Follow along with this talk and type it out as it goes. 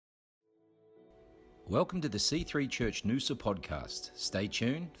Welcome to the C3 Church Noosa podcast. Stay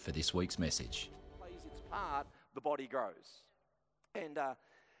tuned for this week's message. Plays its part, the body grows. And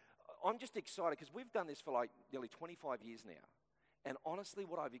I'm just excited because we've done this for like nearly 25 years now. And honestly,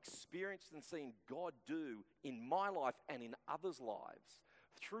 what I've experienced and seen God do in my life and in others' lives,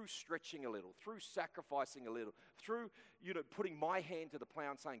 through stretching a little, through sacrificing a little, through putting my hand to the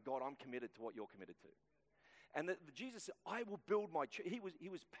plow and saying, God, I'm committed to what you're committed to. And Jesus said, I will build my church. He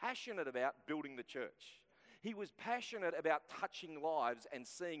was passionate about building the church. He was passionate about touching lives and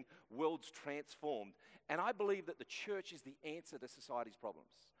seeing worlds transformed. And I believe that the church is the answer to society's problems.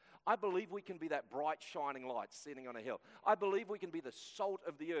 I believe we can be that bright, shining light sitting on a hill. I believe we can be the salt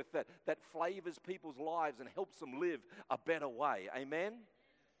of the earth that flavors people's lives and helps them live a better way. Amen?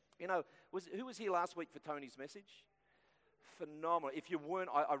 Who was here last week for Tony's message? Phenomenal. If you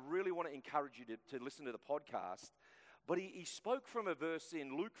weren't, I really want to encourage you to listen to the podcast. But he spoke from a verse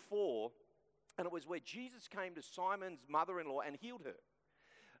in Luke 4, and it was where Jesus came to Simon's mother-in-law and healed her.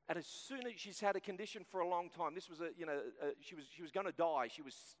 And as soon as she's had a condition for a long time, this was she was going to die. She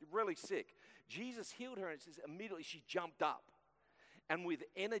was really sick. Jesus healed her, and it says immediately she jumped up. And with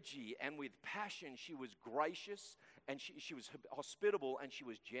energy and with passion, she was gracious, and she was hospitable, and she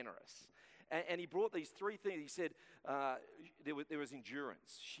was generous. And he brought these three things. He said there was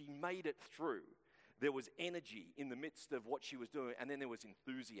endurance. She made it through. There was energy in the midst of what she was doing, and then there was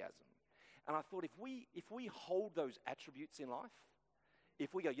enthusiasm. And I thought, if we hold those attributes in life,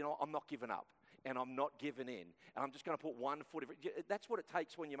 if we go, I'm not giving up, and I'm not giving in, and I'm just going to put one foot. That's what it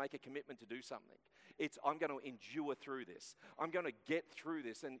takes when you make a commitment to do something. I'm going to endure through this. I'm going to get through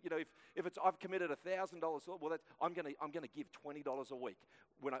this. And if it's I've committed $1,000, well, I'm going to give $20 a week.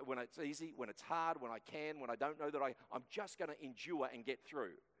 When it's easy, when it's hard, when I can, when I don't know that I'm just going to endure and get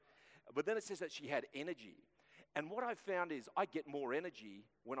through. But then it says that she had energy. And what I've found is I get more energy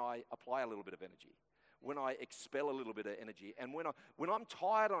when I apply a little bit of energy, when I expel a little bit of energy. And when I'm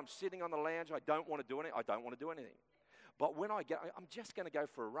tired, I'm sitting on the lounge, I don't want to do anything. But when I'm just going to go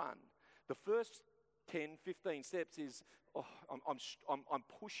for a run. The first 10, 15 steps is I'm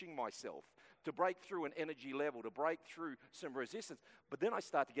pushing myself to break through an energy level, to break through some resistance. But then I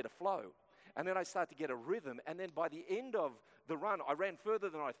start to get a flow, and then I start to get a rhythm. And then by the end of the run, I ran further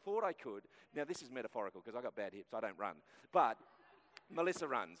than I thought I could. Now, this is metaphorical because I got bad hips. I don't run. But Melissa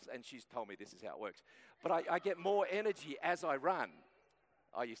runs, and she's told me this is how it works. But I get more energy as I run.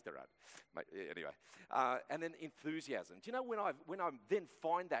 I used to run. Anyway. And then enthusiasm. Do you know when I then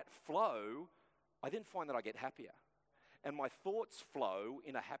find that flow, I then find that I get happier. And my thoughts flow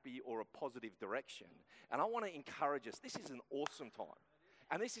in a happy or a positive direction. And I want to encourage us. This is an awesome time.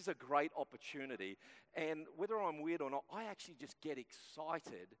 And this is a great opportunity. And whether I'm weird or not, I actually just get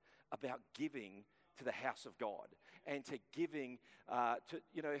excited about giving to the house of God and to giving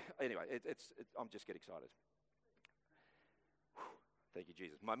anyway, I'm just get excited. Thank you,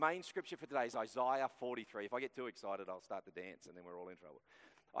 Jesus. My main scripture for today is Isaiah 43. If I get too excited, I'll start to dance and then we're all in trouble.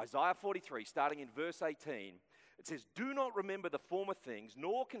 Isaiah 43, starting in verse 18, it says, "Do not remember the former things,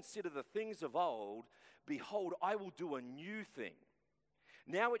 nor consider the things of old. Behold, I will do a new thing.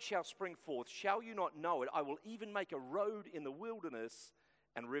 Now it shall spring forth. Shall you not know it? I will even make a road in the wilderness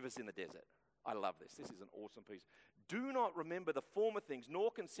and rivers in the desert." I love this. This is an awesome piece. "Do not remember the former things,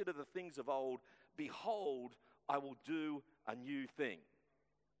 nor consider the things of old. Behold, I will do a new thing."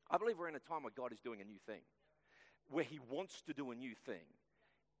 I believe we're in a time where God is doing a new thing, where he wants to do a new thing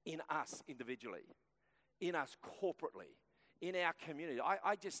in us individually, in us corporately, in our community.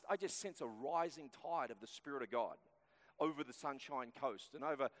 I just sense a rising tide of the Spirit of God over the Sunshine Coast and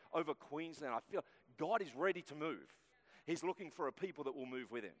over Queensland. I feel God is ready to move. He's looking for a people that will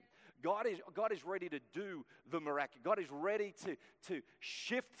move with him. God is ready to do the miraculous. God is ready to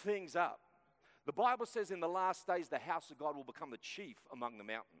shift things up. The Bible says in the last days, the house of God will become the chief among the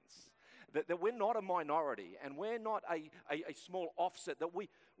mountains. That we're not a minority and we're not a small offset, that we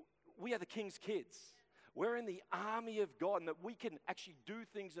are the King's kids. We're in the army of God, and that we can actually do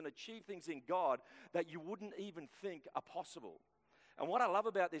things and achieve things in God that you wouldn't even think are possible. And what I love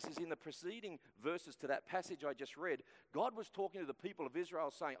about this is in the preceding verses to that passage I just read, God was talking to the people of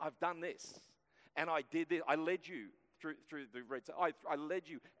Israel saying, I've done this, and I did this. I led you through the Red Sea. I led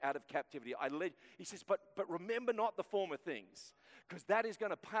you out of captivity. He says, but remember not the former things, because that is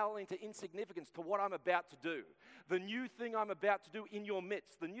going to pale into insignificance to what I'm about to do. The new thing I'm about to do in your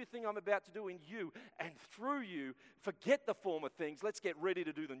midst, the new thing I'm about to do in you and through you, forget the former things. Let's get ready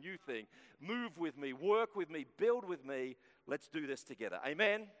to do the new thing. Move with me, work with me, build with me. Let's do this together.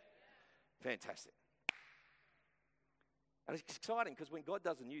 Amen? Fantastic. And it's exciting because when God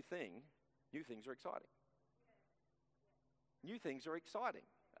does a new things are exciting. New things are exciting.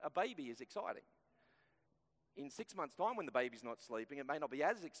 A baby is exciting. In 6 months' time, when the baby's not sleeping, it may not be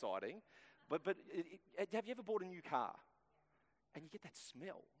as exciting, but have you ever bought a new car? And you get that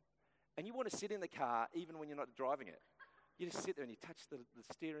smell. And you want to sit in the car even when you're not driving it. You just sit there and you touch the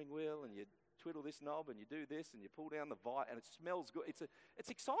steering wheel and you twiddle this knob and you do this and you pull down the vise and it smells good. It's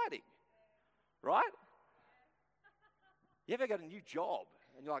exciting, right? You ever got a new job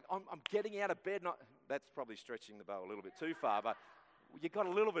and you're like, I'm getting out of bed. That's probably stretching the bow a little bit too far, but you got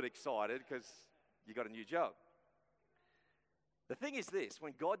a little bit excited because you got a new job. The thing is this,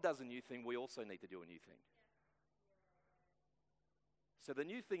 when God does a new thing, we also need to do a new thing. So the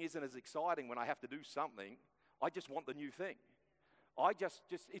new thing isn't as exciting when I have to do something. I just want the new thing.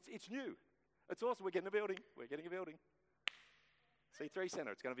 It's new. It's awesome. We're getting a building. C3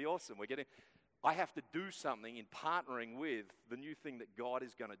 Center. It's going to be awesome. I have to do something in partnering with the new thing that God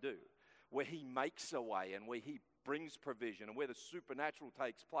is going to do, where He makes a way and where He brings provision and where the supernatural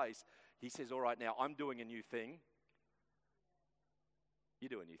takes place. He says, all right, now I'm doing a new thing. You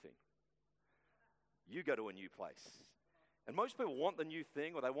do a new thing. You go to a new place. And most people want the new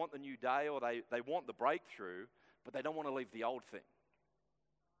thing, or they want the new day, or they want the breakthrough, but they don't want to leave the old thing.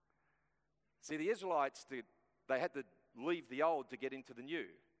 See, the Israelites, they had to leave the old to get into the new.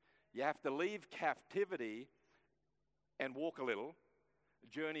 You have to leave captivity and walk a little,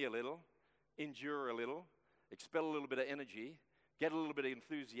 journey a little, endure a little, expel a little bit of energy, get a little bit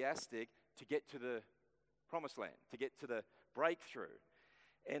enthusiastic to get to the promised land, to get to the breakthrough.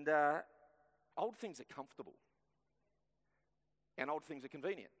 And old things are comfortable. And old things are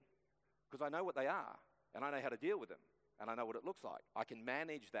convenient because I know what they are and I know how to deal with them and I know what it looks like. I can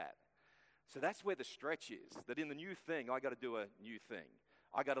manage that. So that's where the stretch is, that in the new thing, I got to do a new thing.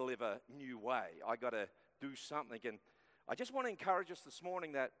 I got to live a new way. I got to do something. And I just want to encourage us this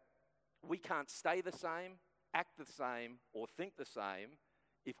morning that we can't stay the same, act the same, or think the same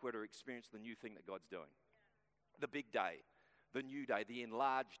if we're to experience the new thing that God's doing. The big day. The new day, the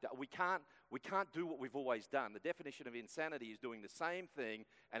enlarged day. We can't do what we've always done. The definition of insanity is doing the same thing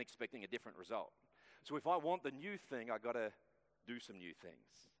and expecting a different result. So if I want the new thing, I've got to do some new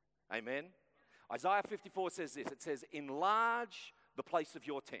things. Amen? Isaiah 54 says this. It says, enlarge the place of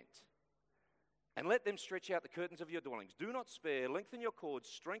your tent and let them stretch out the curtains of your dwellings. Do not spare, lengthen your cords,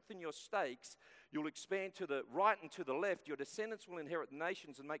 strengthen your stakes. You'll expand to the right and to the left. Your descendants will inherit the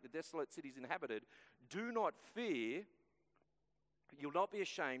nations and make the desolate cities inhabited. Do not fear. You'll not be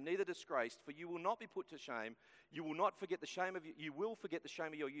ashamed, neither disgraced, for you will not be put to shame. You will not forget the shame of you will forget the shame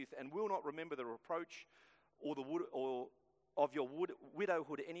of your youth, and will not remember the reproach of your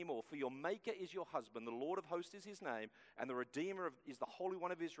widowhood anymore. For your Maker is your husband, the Lord of hosts is His name, and the Redeemer is the Holy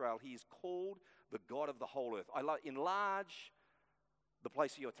One of Israel. He is called the God of the whole earth. Enlarge the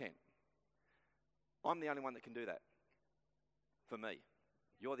place of your tent. I'm the only one that can do that for me.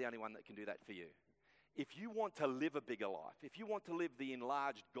 You're the only one that can do that for you. If you want to live a bigger life, if you want to live the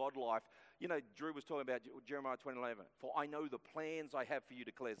enlarged God life, you know, Drew was talking about Jeremiah 20:11. For I know the plans I have for you,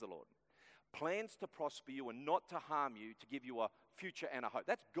 declares the Lord. Plans to prosper you and not to harm you, to give you a future and a hope.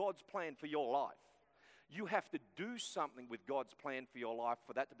 That's God's plan for your life. You have to do something with God's plan for your life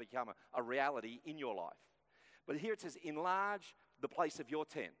for that to become a reality in your life. But here it says, enlarge the place of your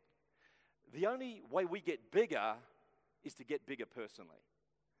tent. The only way we get bigger is to get bigger personally.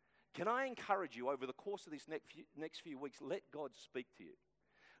 Can I encourage you over the course of this next few weeks, let God speak to you.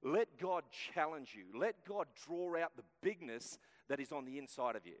 Let God challenge you. Let God draw out the bigness that is on the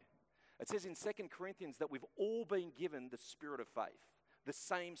inside of you. It says in 2 Corinthians that we've all been given the spirit of faith, the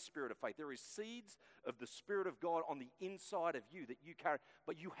same spirit of faith. There is seeds of the Spirit of God on the inside of you that you carry,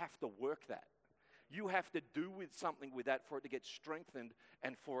 but you have to work that. You have to do something with that for it to get strengthened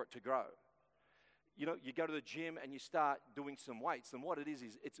and for it to grow. You know, you go to the gym and you start doing some weights, and what it is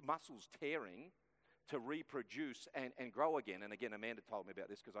it's muscles tearing to reproduce and grow again. And again, Amanda told me about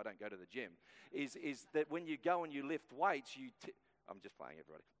this because I don't go to the gym, is that when you go and you lift weights, I'm just playing,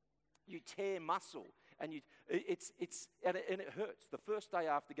 everybody. You tear muscle, and it hurts. The first day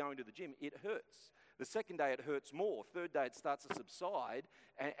after going to the gym, it hurts. The second day, it hurts more. Third day, it starts to subside,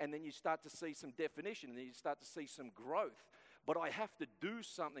 and then you start to see some definition, and then you start to see some growth. But I have to do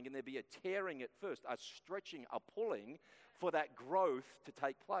something, and there be a tearing at first, a stretching, a pulling for that growth to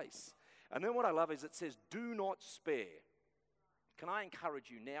take place. And then what I love is it says, do not spare. Can I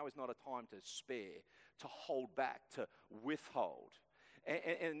encourage you, now is not a time to spare, to hold back, to withhold.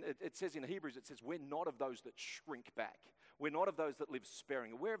 And it says in Hebrews, it says, we're not of those that shrink back. We're not of those that live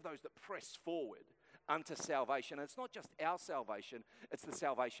sparing. We're of those that press forward unto salvation. And it's not just our salvation, it's the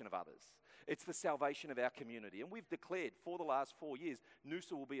salvation of others. It's the salvation of our community. And we've declared for the last 4 years,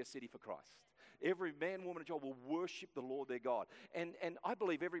 Noosa will be a city for Christ. Every man, woman, and child will worship the Lord their God. And I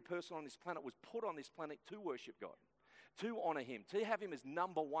believe every person on this planet was put on this planet to worship God, to honor Him, to have Him as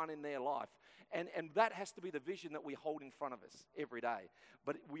number one in their life. And that has to be the vision that we hold in front of us every day.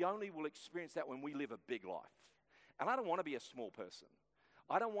 But we only will experience that when we live a big life. And I don't want to be a small person.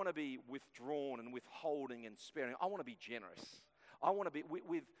 I don't want to be withdrawn and withholding and sparing. I want to be generous. I want to be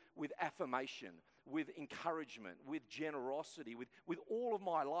with affirmation, with encouragement, with generosity, with all of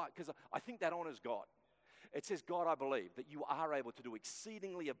my life, because I think that honors God. It says, God, I believe that you are able to do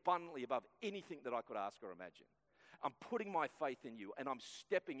exceedingly abundantly above anything that I could ask or imagine. I'm putting my faith in you, and I'm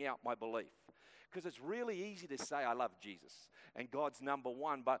stepping out my belief. Because it's really easy to say I love Jesus and God's number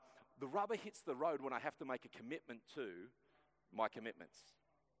one, but the rubber hits the road when I have to make a commitment to my commitments.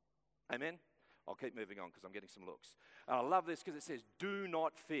 Amen? I'll keep moving on because I'm getting some looks. And I love this because it says, do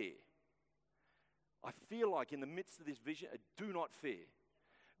not fear. I feel like in the midst of this vision, do not fear.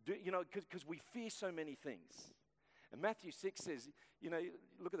 Because we fear so many things. And Matthew 6 says,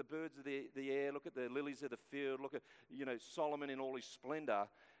 look at the birds of the air, look at the lilies of the field, look at, Solomon in all his splendor.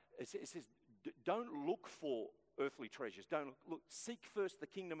 It says, don't look for earthly treasures. Don't look. Seek first the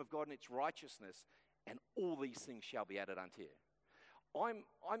kingdom of God and its righteousness, and all these things shall be added unto you.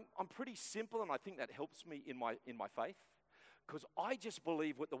 I'm pretty simple, and I think that helps me in my faith, because I just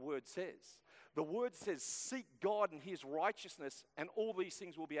believe what the Word says. The Word says, seek God and His righteousness, and all these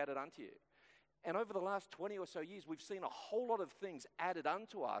things will be added unto you. And over the last 20 or so years, we've seen a whole lot of things added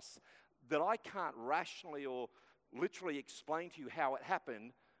unto us that I can't rationally or literally explain to you how it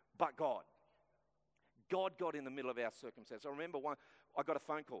happened, but God. God got in the middle of our circumstance. I remember I got a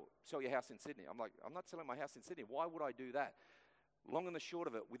phone call, sell your house in Sydney. I'm like, I'm not selling my house in Sydney. Why would I do that? Long and the short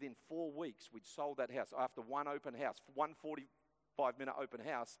of it, within 4 weeks, we'd sold that house after one open house, one 45-minute open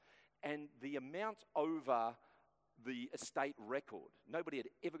house, and the amount over the estate record, nobody had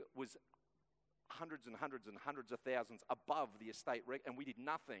ever, was hundreds and hundreds and hundreds of thousands above the estate record, and we did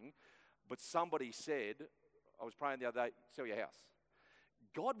nothing, but somebody said, I was praying the other day, sell your house.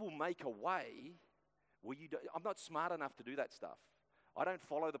 God will make a way where you don't. I'm not smart enough to do that stuff. I don't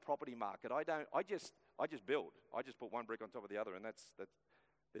follow the property market. I just build. I just put one brick on top of the other, and that's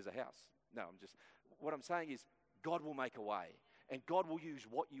there's a house. No, what I'm saying is God will make a way, and God will use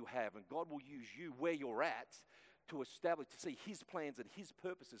what you have, and God will use you where you're at to see His plans and His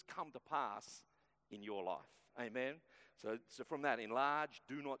purposes come to pass in your life. Amen? So from that, enlarge,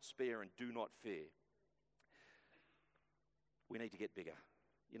 do not spare, and do not fear. We need to get bigger.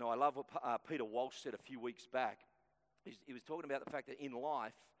 I love what Peter Walsh said a few weeks back. He was talking about the fact that in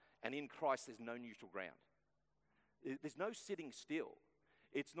life and in Christ there's no neutral ground. There's no sitting still.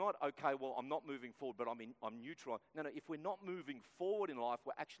 It's not, okay, well, I'm not moving forward, but I'm neutral. No, if we're not moving forward in life,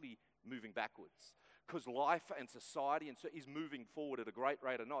 we're actually moving backwards. Because life and society is moving forward at a great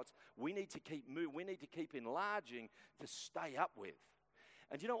rate of knots. We need to keep moving. We need to keep enlarging to stay up with.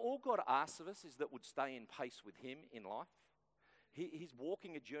 And all God asks of us is that we'd stay in pace with Him in life. He's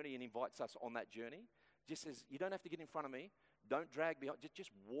walking a journey and invites us on that journey. Just says, you don't have to get in front of me. Don't drag behind. Just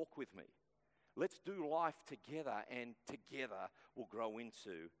walk with me. Let's do life together, and together we'll grow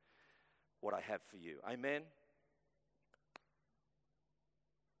into what I have for you. Amen?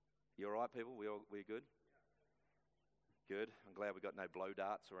 You all right, people? We good? Good. I'm glad we got no blow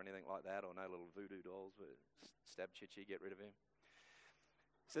darts or anything like that, or no little voodoo dolls. Stab Chichi, get rid of him.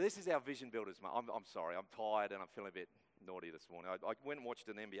 So this is our Vision Builders month. I'm sorry, I'm tired and I'm feeling a bit naughty this morning. I went and watched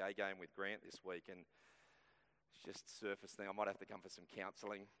an NBA game with Grant this week, and it's just surface thing. I might have to come for some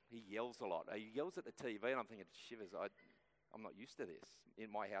counselling. He yells a lot. He yells at the TV, and I'm thinking, shivers, I'm not used to this.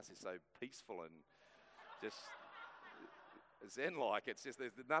 In my house, it's so peaceful and just zen-like. It's just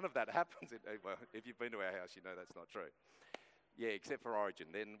none of that happens. Well, if you've been to our house, you know that's not true. Yeah, except for Origin,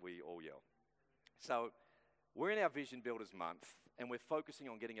 then we all yell. So we're in our Vision Builders month, and we're focusing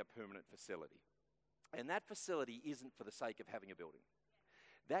on getting a permanent facility. And that facility isn't for the sake of having a building.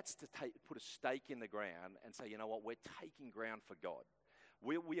 That's to put a stake in the ground and say, you know what, we're taking ground for God.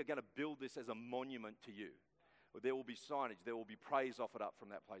 We are going to build this as a monument to you. There will be signage, there will be praise offered up from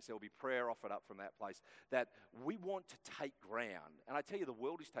that place, there will be prayer offered up from that place, that we want to take ground. And I tell you, the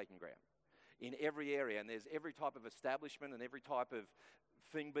world is taking ground in every area, and there's every type of establishment and every type of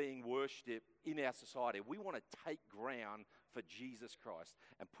thing being worshipped in our society. We want to take ground for Jesus Christ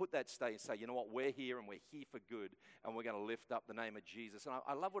and put that stake and say, you know what, we're here and we're here for good, and we're going to lift up the name of Jesus. And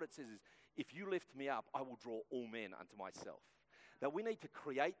I love what it says is, if you lift me up, I will draw all men unto myself. That we need to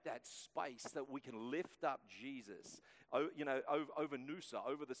create that space that we can lift up Jesus, over Noosa,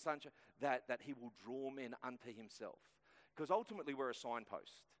 over the sunshine, that He will draw men unto Himself. Because ultimately we're a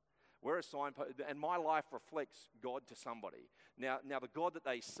signpost. We're a signpost, and my life reflects God to somebody. Now the God that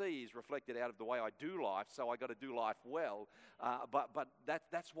they see is reflected out of the way I do life, so I got to do life well. But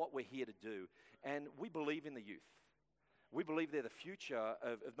that's what we're here to do. And we believe in the youth. We believe they're the future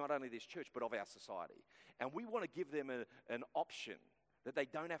of not only this church, but of our society. And we want to give them an option that they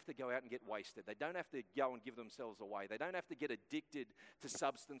don't have to go out and get wasted. They don't have to go and give themselves away. They don't have to get addicted to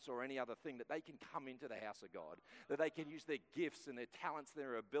substance or any other thing, that they can come into the house of God, that they can use their gifts and their talents,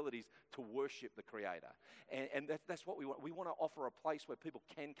 their abilities to worship the Creator. And that's what we want. We want to offer a place where people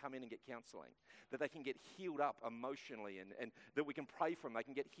can come in and get counseling, that they can get healed up emotionally, and that we can pray for them. They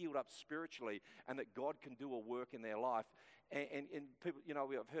can get healed up spiritually, and that God can do a work in their life. And people,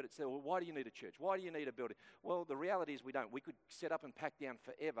 I've heard it said, well, why do you need a church? Why do you need a building? Well, the reality is we don't. We could set up and pack down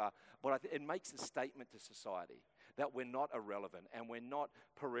forever, but it makes a statement to society that we're not irrelevant and we're not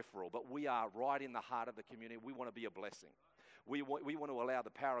peripheral, but we are right in the heart of the community. We want to be a blessing. We want to allow the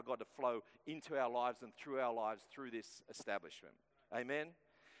power of God to flow into our lives and through our lives through this establishment. Amen?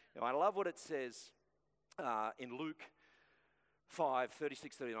 Now, I love what it says in Luke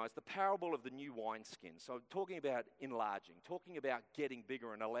 5:36-39. It's the parable of the new wineskin. So talking about enlarging, talking about getting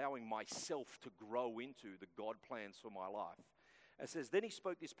bigger and allowing myself to grow into the God plans for my life. It says, then he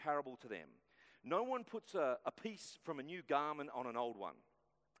spoke this parable to them. No one puts a piece from a new garment on an old one.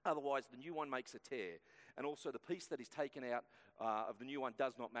 Otherwise, the new one makes a tear. And also the piece that is taken out of the new one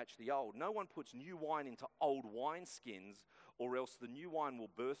does not match the old. No one puts new wine into old wineskins, or else the new wine will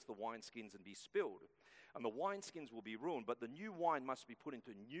burst the wineskins and be spilled. And the wineskins will be ruined, but the new wine must be put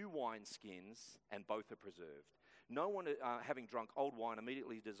into new wineskins, and both are preserved. No one, having drunk old wine,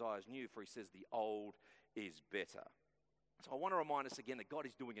 immediately desires new, for he says the old is better. So I want to remind us again that God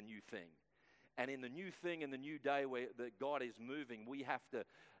is doing a new thing. And in the new thing, in the new day where that God is moving, we have to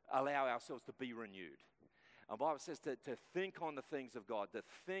allow ourselves to be renewed. And the Bible says to think on the things of God, to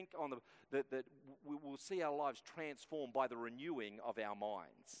think on that we will see our lives transformed by the renewing of our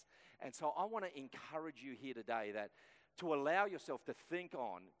minds. And so I want to encourage you here today that to allow yourself to think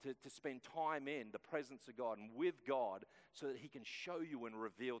on, to spend time in the presence of God and with God so that he can show you and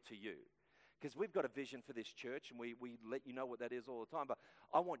reveal to you. Because we've got a vision for this church, and we let you know what that is all the time, but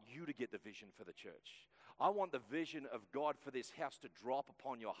I want you to get the vision for the church. I want the vision of God for this house to drop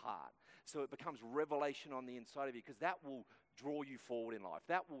upon your heart so it becomes revelation on the inside of you, because that will draw you forward in life.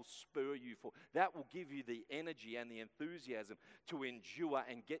 That will spur you forward. That will give you the energy and the enthusiasm to endure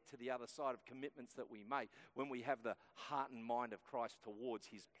and get to the other side of commitments that we make when we have the heart and mind of Christ towards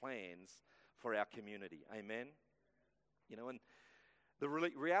his plans for our community. Amen? And the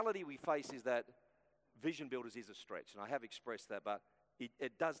reality we face is that Vision Builders is a stretch, and I have expressed that, but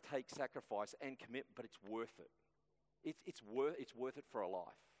it does take sacrifice and commitment, but it's worth it. It's worth it for a life.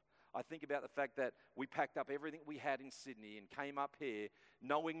 I think about the fact that we packed up everything we had in Sydney and came up here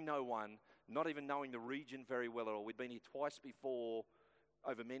knowing no one, not even knowing the region very well at all. We'd been here twice before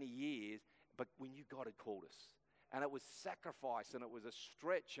over many years, but we knew God had called us. And it was sacrifice, and it was a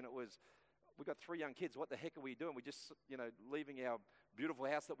stretch, and we've got 3 young kids. What the heck are we doing? We're just, leaving our beautiful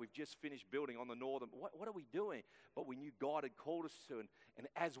house that we've just finished building on the northern. What are we doing? But we knew God had called us to, and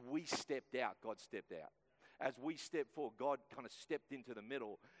as we stepped out, God stepped out. As we stepped forward, God kind of stepped into the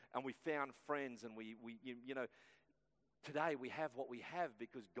middle, and we found friends, and we today we have what we have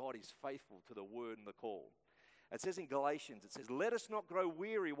because God is faithful to the word and the call. It says in Galatians, it says, let us not grow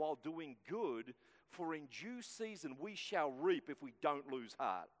weary while doing good, for in due season we shall reap if we don't lose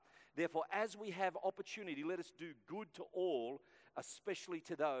heart. Therefore, as we have opportunity, let us do good to all, especially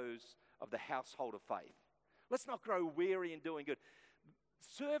to those of the household of faith. Let's not grow weary in doing good.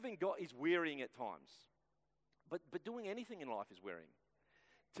 Serving God is wearying at times. But doing anything in life is wearying.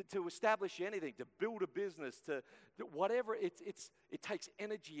 To establish anything, to build a business, to whatever, it takes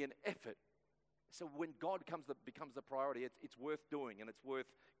energy and effort. So when God becomes the priority, it's worth doing and it's worth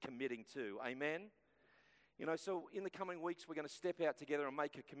committing to. Amen? So in the coming weeks, we're going to step out together and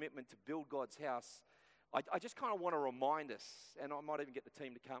make a commitment to build God's house. I just kind of want to remind us, and I might even get the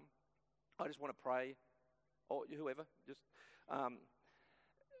team to come. I just want to pray, or whoever,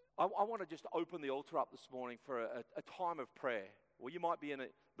 I want to just open the altar up this morning for a time of prayer. Well, you might be in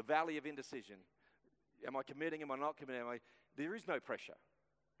the valley of indecision. Am I committing? Am I not committing? There is no pressure.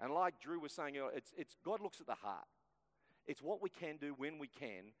 And like Drew was saying, it's God looks at the heart. It's what we can do when we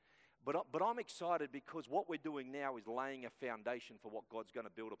can. But I'm excited because what we're doing now is laying a foundation for what God's going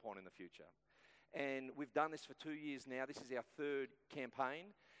to build upon in the future. And we've done this for 2 years now. This is our 3rd campaign.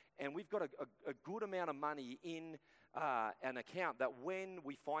 And we've got a good amount of money in an account that when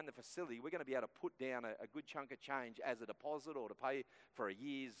we find the facility, we're going to be able to put down a good chunk of change as a deposit or to pay for a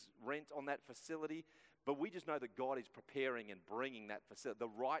year's rent on that facility. But we just know that God is preparing and bringing that facility, the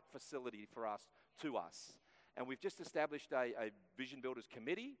right facility for us, to us. And we've just established a Vision Builders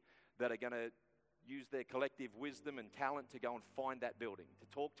Committee that are going to use their collective wisdom and talent to go and find that building, to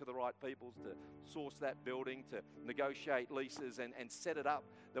talk to the right people, to source that building, to negotiate leases and set it up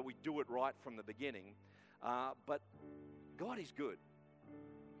that we do it right from the beginning. But God is good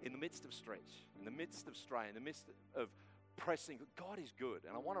in the midst of stretch, in the midst of strain, in the midst of pressing. God is good,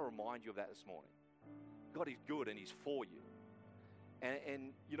 and I want to remind you of that this morning. God is good, and He's for you.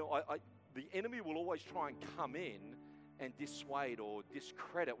 And you know, the enemy will always try and come in and dissuade or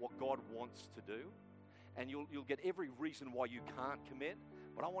discredit what God wants to do. And you'll get every reason why you can't commit,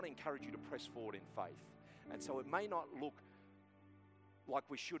 but I want to encourage you to press forward in faith. And so it may not look like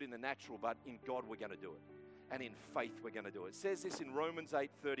we should in the natural, but in God we're going to do it. And in faith we're going to do it. It says this in Romans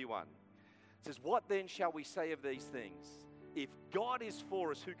 8:31. It says, "What then shall we say of these things? If God is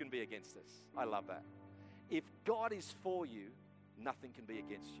for us, who can be against us?" I love that. If God is for you, nothing can be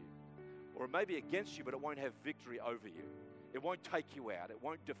against you. Or it may be against you, but it won't have victory over you. It won't take you out. It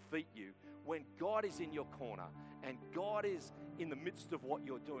won't defeat you. When God is in your corner and God is in the midst of what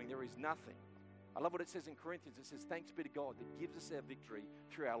you're doing, there is nothing. I love what it says in Corinthians. It says, "Thanks be to God that gives us our victory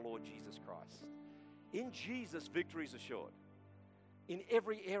through our Lord Jesus Christ." In Jesus, victory is assured. In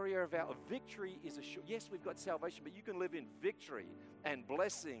every area of our victory is assured. Yes, we've got salvation, but you can live in victory and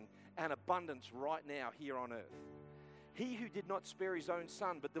blessing and abundance right now here on earth. He who did not spare his own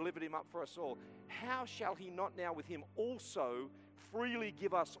son, but delivered him up for us all, how shall he not now with him also freely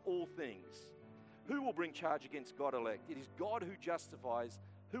give us all things? Who will bring charge against God elect? It is God who justifies.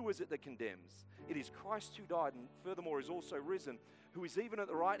 Who is it that condemns? It is Christ who died and furthermore is also risen, who is even at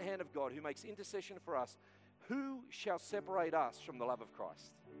the right hand of God, who makes intercession for us. Who shall separate us from the love of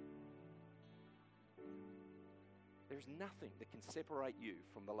Christ? There is nothing that can separate you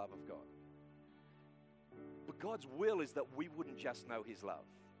from the love of God. But God's will is that we wouldn't just know His love.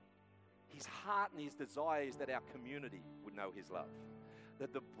 His heart and His desire is that our community would know His love.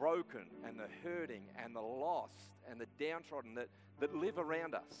 That the broken and the hurting and the lost and the downtrodden that live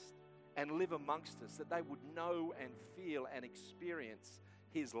around us and live amongst us, that they would know and feel and experience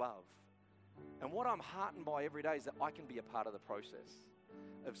His love. And what I'm heartened by every day is that I can be a part of the process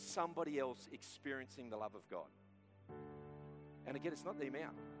of somebody else experiencing the love of God. And again, it's not the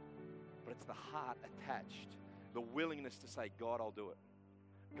amount, but it's the heart attached, the willingness to say, "God, I'll do it."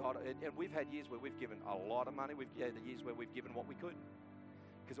 God, and we've had years where we've given a lot of money. We've had years where we've given what we could,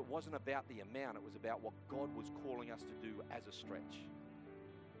 because it wasn't about the amount. It was about what God was calling us to do as a stretch.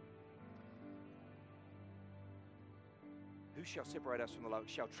 Who shall separate us from the love?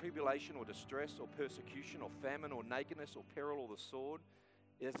 Shall tribulation or distress or persecution or famine or nakedness or peril or the sword?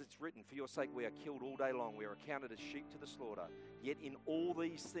 As it's written, "For your sake we are killed all day long. We are accounted as sheep to the slaughter. Yet in all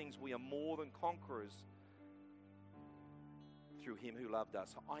these things we are more than conquerors through Him who loved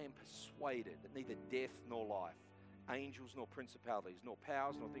us. I am persuaded that neither death nor life, angels nor principalities, nor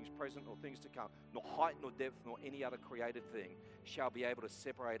powers, nor things present, nor things to come, nor height nor depth, nor any other created thing shall be able to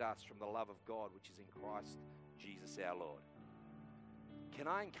separate us from the love of God which is in Christ Jesus our Lord." Can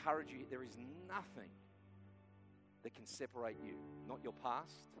I encourage you, there is nothing that can separate you. Not your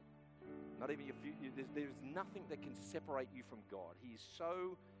past, not even your future. There's nothing that can separate you from God. He is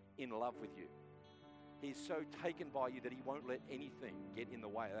so in love with you. He is so taken by you that He won't let anything get in the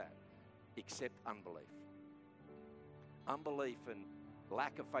way of that, except unbelief. Unbelief and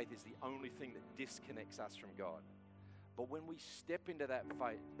lack of faith is the only thing that disconnects us from God. But when we step into that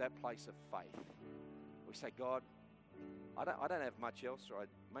place of faith, we say, "God, I don't have much else, or I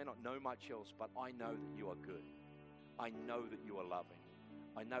may not know much else, but I know that you are good. I know that you are loving.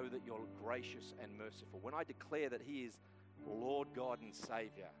 I know that you're gracious and merciful." When I declare that He is Lord God and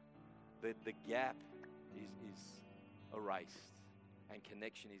Savior, the gap is erased and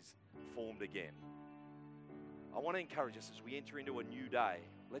connection is formed again. I want to encourage us as we enter into a new day,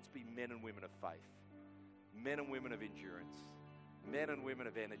 let's be men and women of faith, men and women of endurance, men and women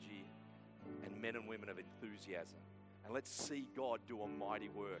of energy, and men and women of enthusiasm. And let's see God do a mighty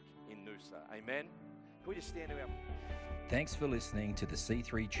work in Noosa. Amen? Can we just stand to our... Thanks for listening to the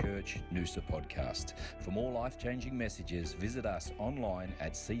C3 Church Noosa podcast. For more life-changing messages, visit us online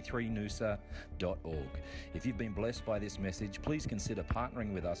at c3noosa.org. If you've been blessed by this message, please consider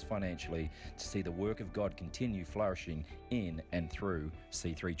partnering with us financially to see the work of God continue flourishing in and through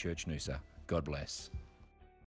C3 Church Noosa. God bless.